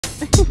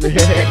Did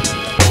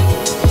it.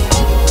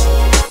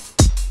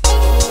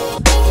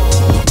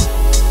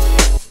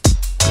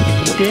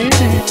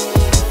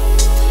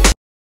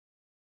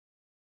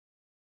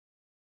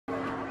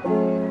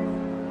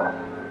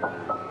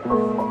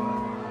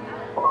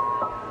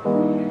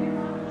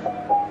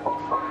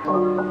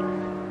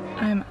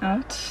 I'm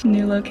out,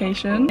 new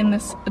location, in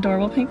this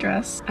adorable pink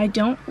dress. I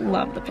don't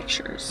love the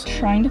pictures.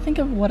 Trying to think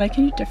of what I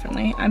can do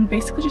differently. I'm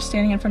basically just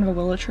standing in front of a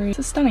willow tree. It's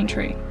a stunning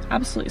tree,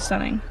 absolutely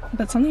stunning.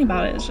 But something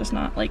about it is just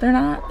not like, they're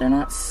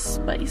not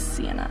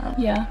spicy enough.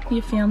 Yeah,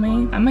 you feel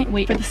me? I might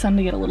wait for the sun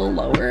to get a little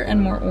lower and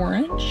more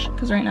orange,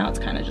 because right now it's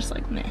kind of just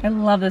like meh. I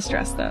love this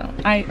dress though.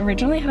 I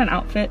originally had an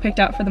outfit picked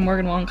out for the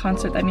Morgan Wallen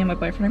concert that me and my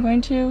boyfriend are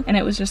going to, and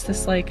it was just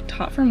this like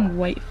top from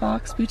White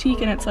Fox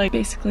boutique, and it's like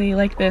basically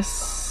like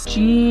this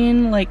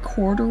jean like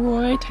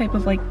corduroy type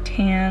of like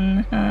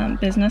tan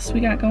business we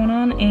got going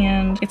on,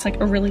 and it's like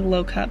a really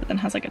low cut but then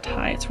has like a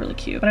tie. It's really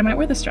cute, but I might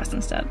wear this dress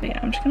instead. But yeah,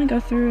 I'm just gonna go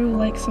through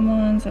like some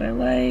ones that I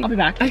like. I'll be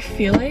back. I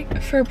feel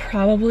like for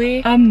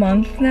probably a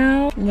month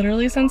now,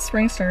 literally since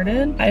spring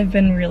started, I've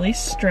been really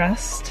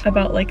stressed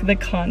about like the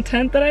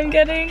content that I'm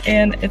getting,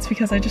 and it's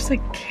because I just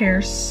like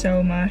care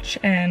so much,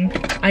 and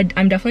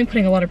I'm definitely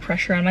putting a lot of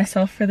pressure on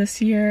myself for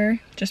this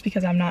year just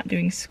because I'm not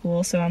doing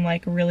school, so I'm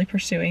like really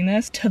pursuing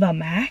this to the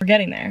max. We're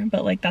getting there,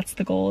 but like that's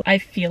the goal. I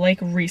feel like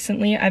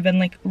recently I've been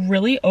like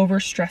really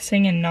over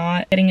stressing and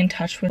not getting in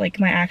touch with like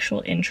my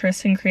actual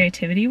interests and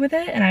creativity with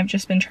it, and I've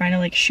just been trying to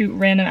like shoot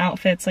random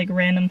outfits like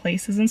random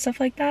places and stuff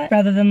like that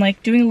rather than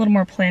like doing a little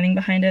more planning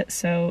behind it.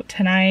 So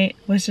tonight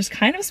was just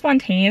kind of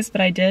spontaneous,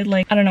 but I did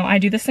like, I don't know, I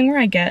do this thing where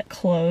I get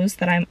clothes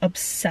that I'm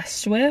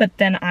obsessed with, but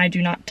then I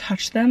do not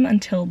touch them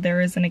until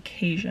there is an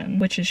occasion,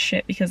 which is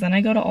shit because then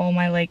I go to all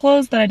my like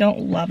clothes that I don't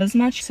love as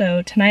much.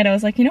 So tonight I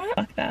was like, you know what,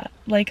 fuck that.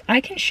 Like I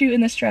can shoot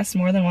in this dress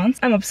more than once.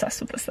 I'm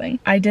obsessed with this thing.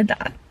 I did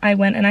that. I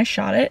went and I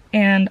shot it,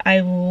 and I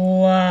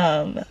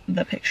love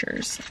the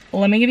pictures.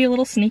 Let me give you a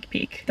little sneak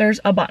peek. There's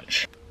a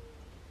bunch.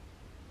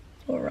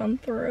 We'll run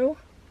through.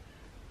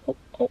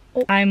 Oh.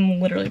 I'm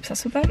literally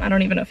obsessed with them. I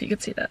don't even know if you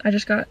could see that. I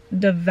just got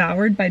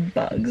devoured by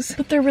bugs,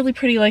 but they're really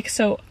pretty. Like,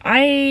 so I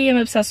am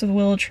obsessed with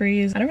willow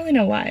trees. I don't really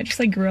know why. I just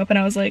like grew up and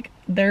I was like,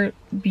 they're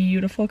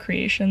beautiful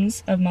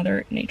creations of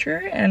Mother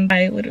Nature, and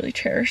I literally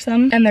cherish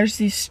them. And there's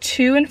these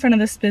two in front of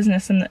this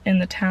business in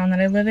the town that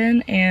I live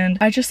in, and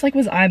I just like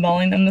was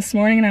eyeballing them this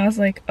morning, and I was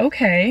like,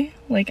 okay,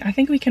 like I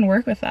think we can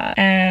work with that.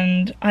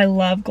 And I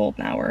love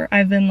golden hour.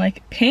 I've been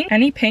like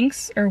any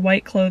pinks or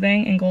white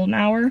clothing in golden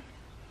hour.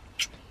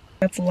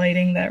 That's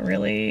lighting that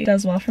really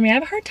does well for me. I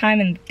have a hard time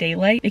in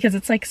daylight because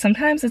it's like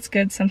sometimes it's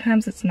good,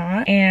 sometimes it's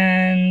not,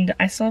 and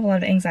I still have a lot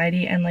of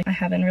anxiety, and like I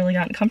haven't really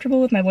gotten comfortable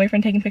with my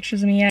boyfriend taking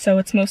pictures of me yet, so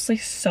it's mostly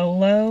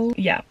solo.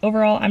 Yeah,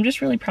 overall I'm just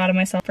really proud of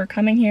myself for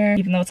coming here,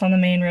 even though it's on the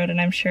main road,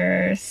 and I'm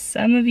sure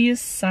some of you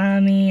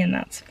saw me, and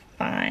that's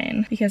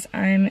fine because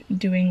I'm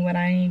doing what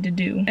I need to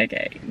do.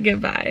 Okay,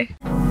 goodbye.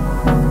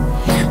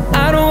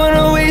 I don't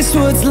wanna waste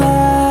what's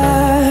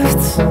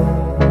left.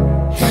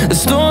 The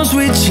storms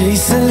we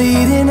chase are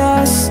leading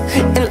us,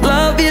 and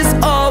love is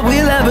all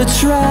we'll ever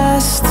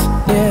trust.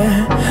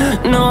 Yeah,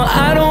 no,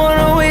 I don't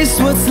wanna waste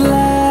what's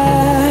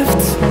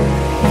left.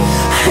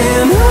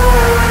 And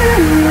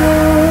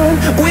on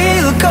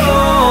we'll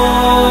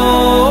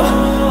go,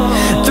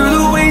 through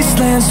the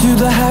wastelands, through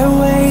the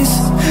highways,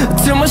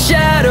 till my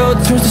shadow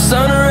turns to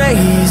sun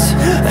rays.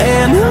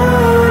 And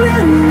on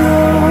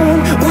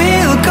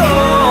we'll go,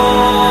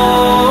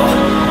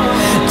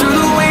 through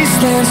the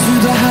wastelands,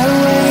 through the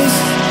highways,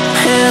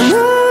 and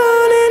on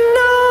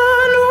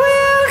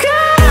we'll go.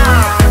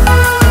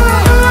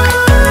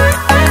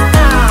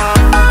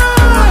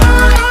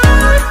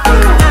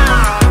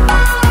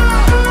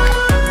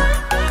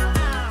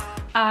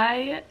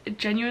 I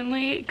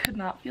genuinely could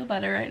not feel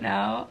better right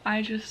now.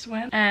 I just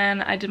went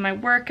and I did my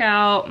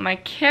workout. My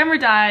camera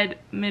died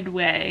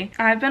midway.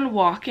 I've been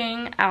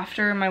walking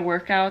after my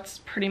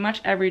workouts pretty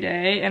much every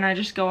day, and I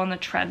just go on the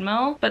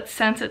treadmill. But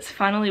since it's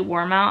finally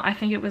warm out, I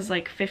think it was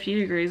like 50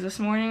 degrees this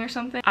morning or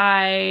something,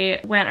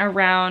 I went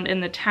around in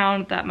the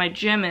town that my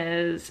gym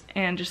is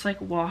and just like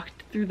walked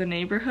through the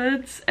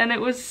neighborhoods, and it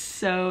was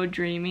so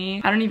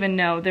dreamy. I don't even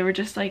know, there were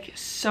just like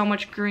so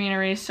much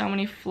greenery, so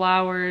many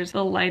flowers,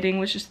 the lighting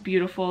was just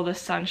beautiful, the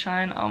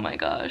sunshine, oh my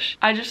gosh.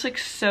 I just like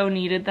so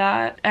needed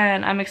that,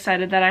 and I'm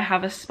excited that I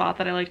have a spot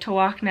that I like to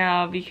walk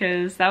now,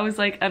 because that was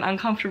like an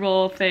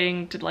uncomfortable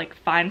thing to like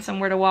find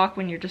somewhere to walk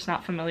when you're just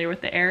not familiar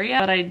with the area,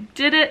 but I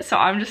did it, so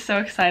I'm just so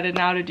excited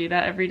now to do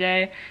that every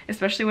day,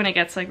 especially when it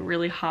gets like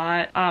really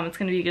hot. It's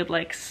gonna be a good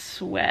like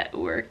sweat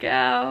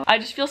workout. I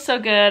just feel so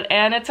good,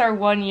 and it's our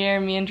 1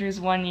 year, me and Drew's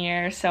 1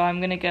 year, so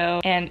I'm gonna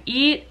go and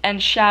eat and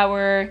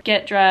shower,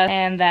 get dressed,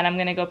 and then I'm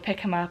gonna go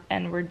pick him up,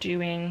 and we're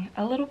doing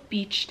a little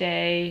beach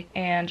day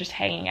and just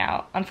hanging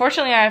out.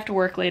 Unfortunately, I have to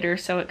work later,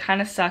 so it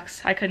kind of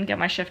sucks. I couldn't get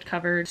my shift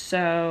covered,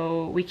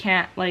 so we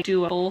can't like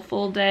do a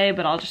full day,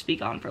 but I'll just be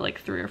gone for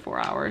like 3 or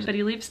 4 hours. But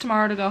he leaves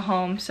tomorrow to go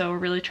home, so we're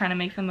really trying to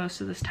make the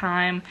most of this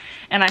time.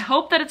 And I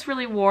hope that it's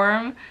really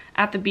warm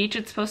at the beach.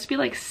 It's supposed to be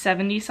like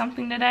 70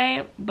 something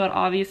today, but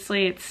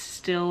obviously it's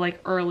still like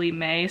early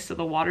May, so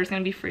the water's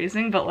gonna be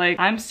freezing, but like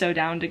I'm so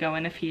down to go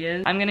in if he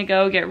is. I'm gonna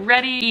go get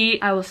ready, eat.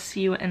 I will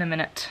see you in a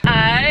minute.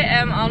 I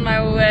am on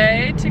my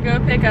way to go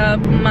pick up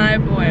my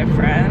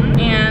boyfriend,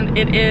 and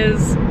it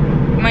is,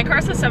 my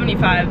car says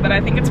 75, but I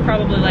think it's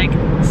probably like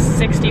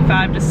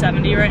 65 to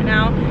 70 right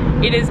now.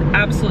 It is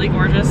absolutely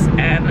gorgeous,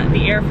 and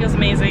the air feels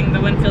amazing,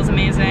 the wind feels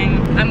amazing.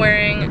 I'm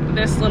wearing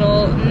this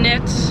little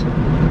knit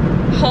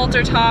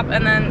halter top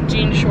and then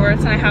jean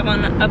shorts, and I have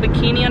on a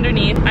bikini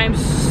underneath. I'm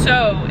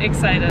so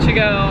excited to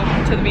go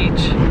to the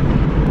beach.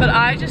 But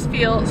I just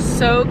feel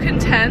so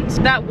content.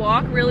 That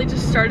walk really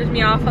just started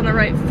me off on the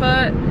right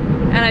foot,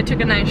 and I took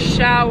a nice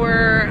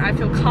shower. I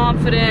feel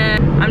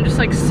confident. I'm just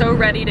like so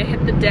ready to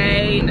hit the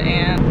day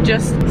and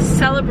just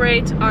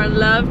celebrate our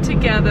love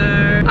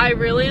together. I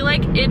really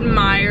like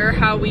admire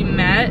how we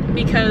met,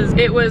 because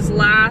it was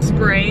last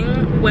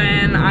spring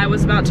when I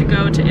was about to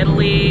go to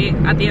Italy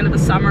at the end of the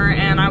summer,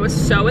 and I was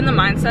so in the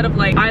mindset of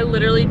like, I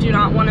literally do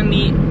not want to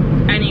meet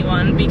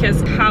anyone,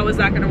 because how is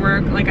that gonna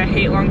work? Like, I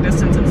hate long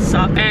distance and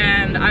stuff.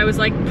 And I was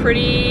like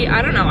pretty,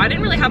 I don't know, I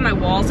didn't really have my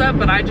walls up,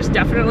 but I just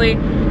definitely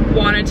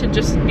wanted to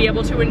just be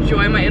able to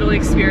enjoy my Italy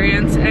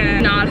experience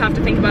and not have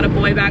to think about a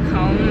boy back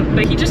home.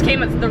 But he just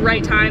came at the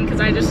right time, because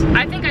I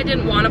think I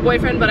didn't want a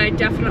boyfriend, but I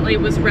definitely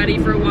was ready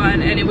for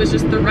one, and it was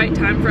just the right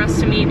time for us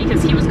to meet,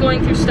 because he was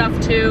going through stuff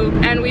too,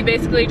 and we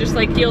basically just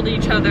like healed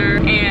each other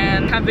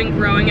and have been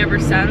growing ever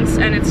since.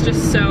 And it's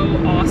just so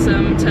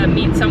awesome to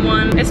meet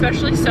someone,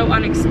 especially so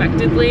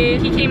unexpectedly.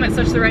 He came at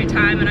such the right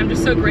time, and I'm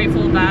just so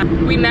grateful that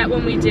we met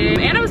when we did.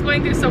 And I was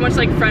going through so much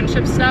like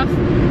friendship stuff,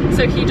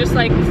 so he just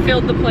like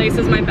filled the place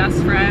as my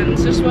best friend.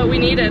 It's just what we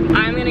needed.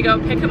 I'm gonna go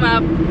pick him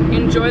up,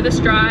 enjoy this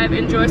drive,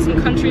 enjoy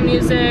some country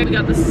music. We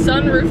got the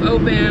sunroof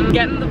open,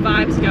 getting the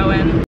vibes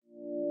going.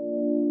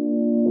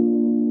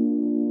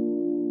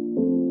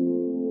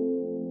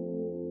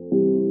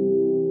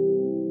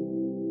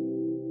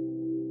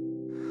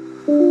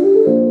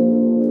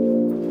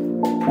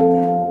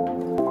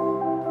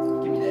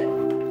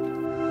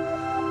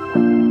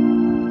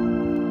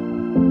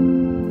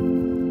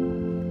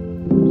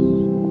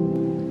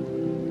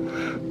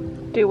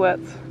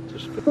 Duets.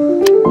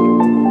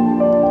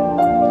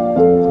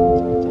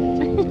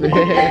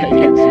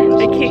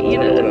 I can't eat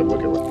it.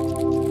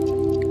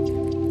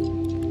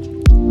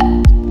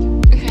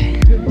 Okay.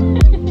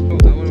 I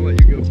want to let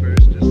you go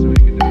first, just so we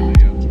can do it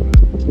together,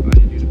 but I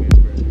need you to be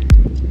first.